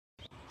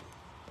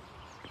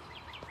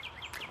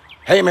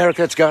Hey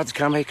America, it's God's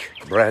Comic,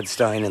 Brad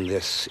Stine, and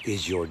this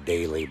is your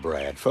Daily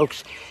Brad.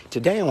 Folks,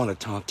 today I want to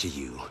talk to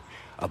you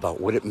about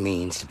what it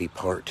means to be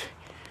part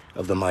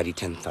of the Mighty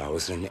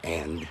 10,000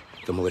 and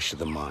the Militia of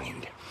the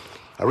Mind.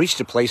 I reached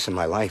a place in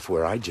my life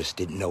where I just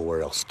didn't know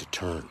where else to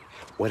turn,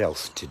 what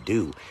else to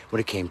do when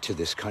it came to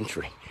this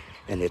country.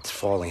 And it's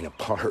falling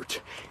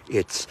apart.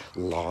 It's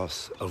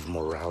loss of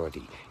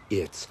morality.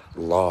 It's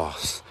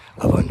loss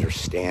of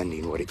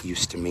understanding what it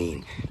used to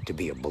mean to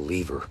be a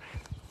believer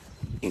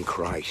in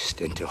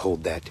Christ and to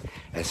hold that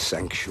as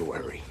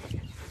sanctuary.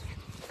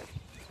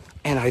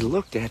 And I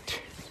looked at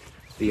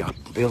the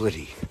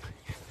ability,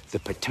 the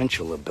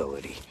potential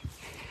ability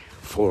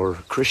for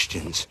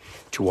Christians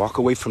to walk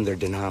away from their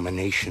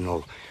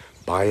denominational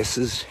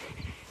biases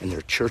and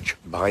their church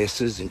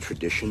biases and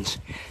traditions,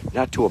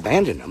 not to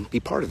abandon them, be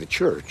part of the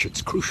church,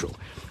 it's crucial,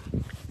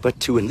 but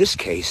to, in this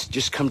case,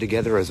 just come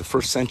together as a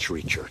first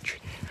century church,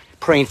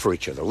 praying for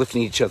each other,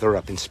 lifting each other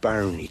up,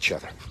 inspiring each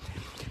other.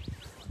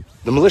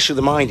 The Militia of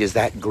the Mind is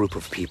that group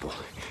of people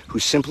who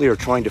simply are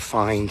trying to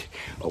find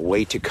a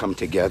way to come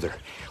together.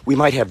 We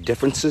might have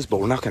differences, but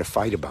we're not going to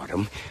fight about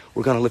them.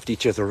 We're going to lift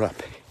each other up.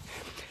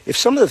 If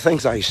some of the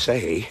things I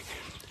say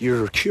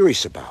you're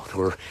curious about,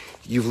 or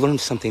you've learned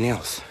something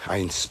else, I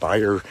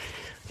inspire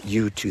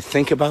you to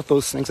think about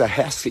those things. I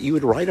ask that you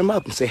would write them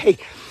up and say, hey,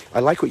 I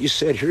like what you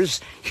said.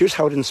 Here's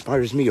how it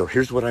inspires me, or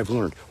here's what I've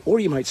learned. Or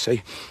you might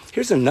say,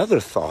 here's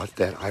another thought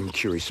that I'm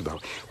curious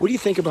about. What do you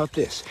think about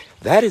this?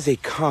 That is a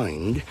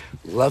kind,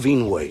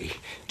 loving way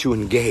to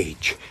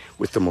engage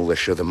with the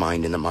Militia of the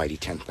Mind and the Mighty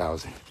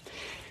 10,000.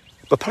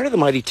 But part of the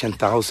Mighty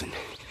 10,000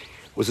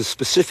 was a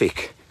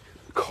specific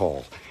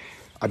call.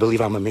 I believe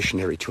I'm a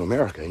missionary to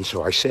America. And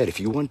so I said, if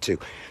you want to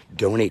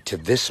donate to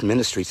this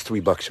ministry, it's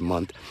 $3 a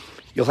month.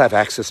 You'll have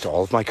access to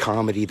all of my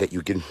comedy that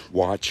you can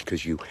watch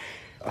because you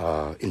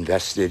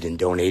invested and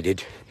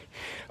donated.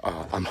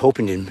 I'm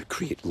hoping to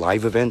create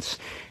live events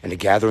and a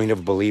gathering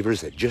of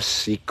believers that just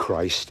seek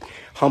Christ,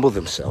 humble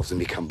themselves, and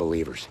become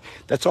believers.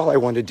 That's all I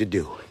wanted to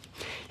do.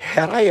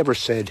 Had I ever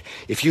said,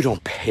 if you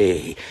don't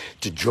pay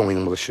to join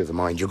the Militia of the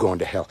Mind, you're going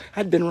to hell,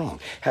 I'd been wrong.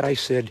 Had I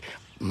said,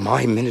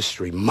 my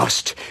ministry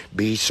must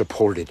be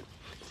supported,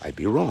 I'd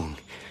be wrong.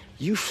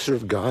 You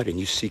serve God and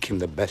you seek Him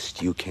the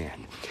best you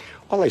can.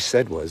 All I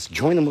said was,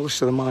 join the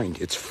Militia of the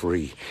Mind. It's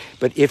free.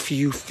 But if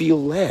you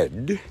feel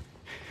led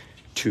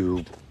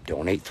to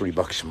donate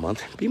 $3 a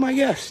month, be my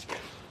guest.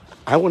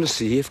 I want to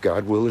see if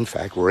God will, in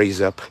fact, raise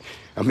up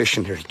a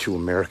missionary to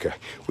America,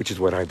 which is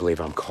what I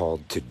believe I'm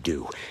called to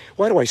do.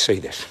 Why do I say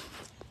this?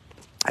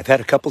 I've had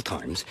a couple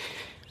times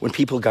when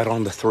people got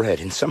on the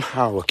thread and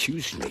somehow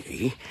accused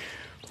me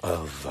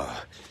of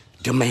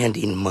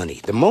demanding money.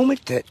 The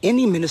moment that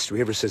any ministry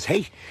ever says,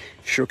 hey,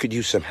 sure could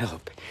use some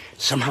help,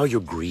 somehow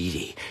you're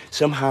greedy.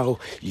 Somehow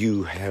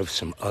you have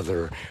some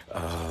other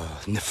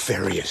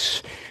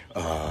nefarious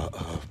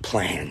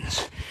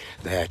plans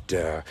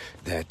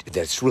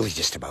that's really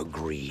just about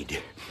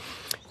greed.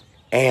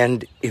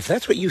 And if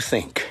that's what you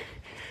think,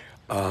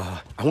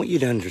 I want you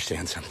to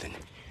understand something.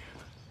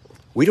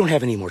 We don't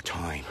have any more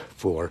time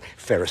for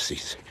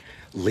Pharisees,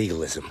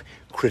 legalism,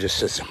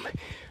 criticism,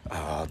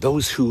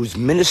 those whose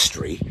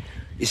ministry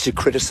is to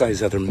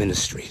criticize other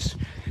ministries.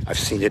 I've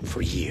seen it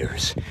for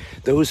years.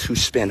 Those who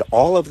spend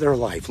all of their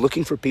life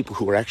looking for people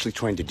who are actually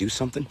trying to do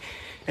something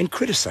and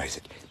criticize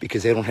it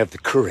because they don't have the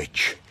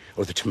courage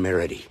or the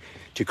temerity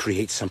to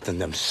create something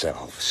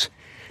themselves.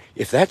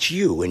 If that's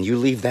you and you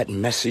leave that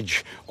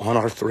message on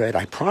our thread,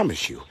 I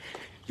promise you,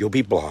 you'll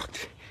be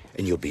blocked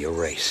and you'll be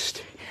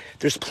erased.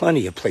 There's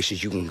plenty of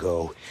places you can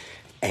go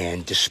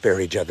and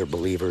disparage other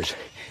believers,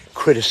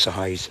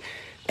 criticize,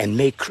 and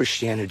make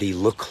Christianity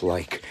look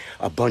like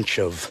a bunch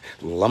of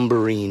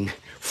lumbering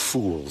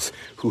fools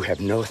who have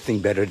nothing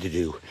better to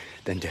do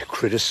than to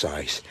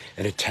criticize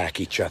and attack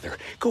each other.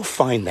 Go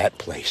find that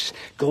place.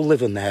 Go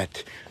live in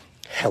that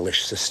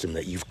hellish system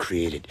that you've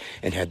created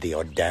and had the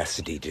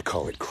audacity to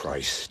call it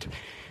Christ.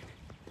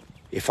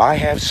 If I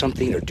have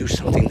something or do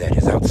something that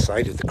is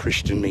outside of the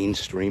Christian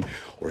mainstream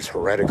or is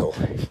heretical,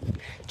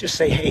 just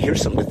say, hey,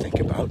 here's something to think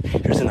about.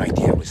 Here's an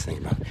idea I was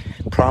thinking about.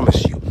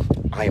 Promise you,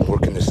 I am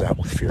working this out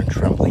with fear and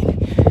trembling.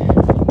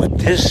 But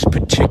this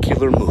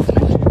particular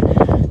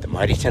movement, the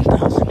Mighty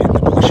 10,000 and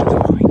the Militia of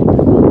the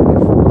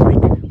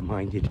Mind,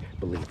 like-minded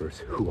believers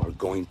who are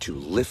going to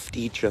lift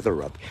each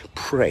other up,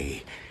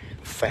 pray,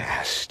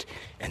 fast,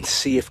 and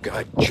see if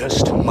God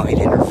just might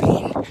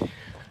intervene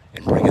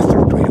and bring a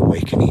third great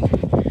awakening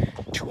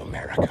to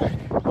America.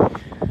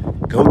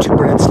 Go to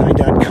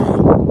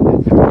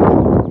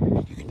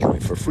bradstine.com. You can join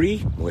for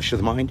free, Militia of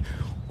the Mind,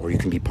 or you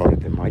can be part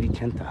of the Mighty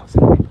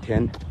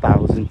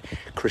 10,000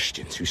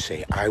 Christians who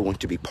say, I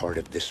want to be part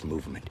of this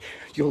movement.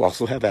 You'll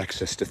also have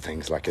access to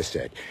things, like I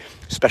said,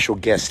 special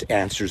guest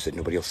answers that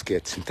nobody else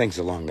gets, and things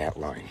along that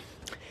line.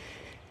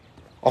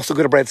 Also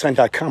go to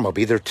bradstine.com. I'll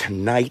be there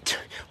tonight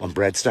on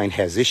Stine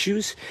Has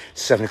Issues,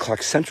 7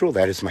 o'clock Central.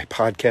 That is my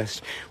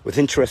podcast with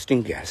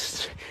interesting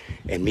guests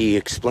and me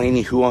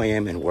explaining who I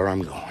am and where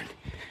I'm going.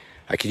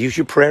 I could use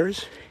your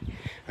prayers.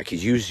 I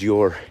could use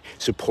your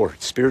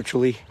support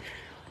spiritually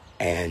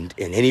and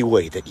in any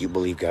way that you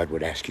believe God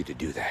would ask you to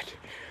do that.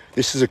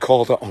 This is a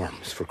call to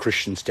arms for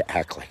Christians to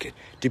act like it,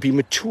 to be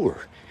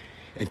mature,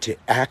 and to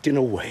act in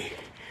a way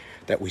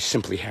that we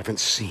simply haven't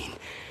seen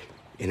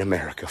in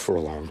America for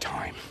a long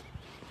time.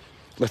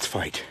 Let's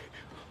fight.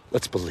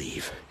 Let's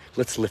believe.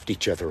 Let's lift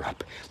each other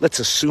up. Let's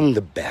assume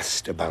the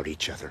best about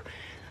each other.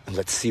 And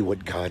let's see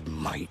what God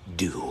might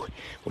do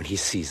when he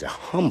sees a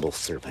humble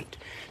servant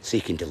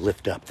seeking to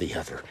lift up the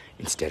other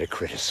instead of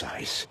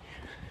criticize.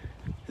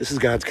 This is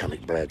God's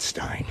comic, Brad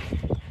Stine.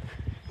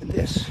 And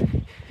this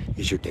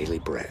is your daily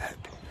bread.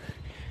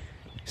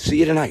 See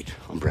you tonight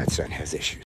on Brad Stine Has Issues.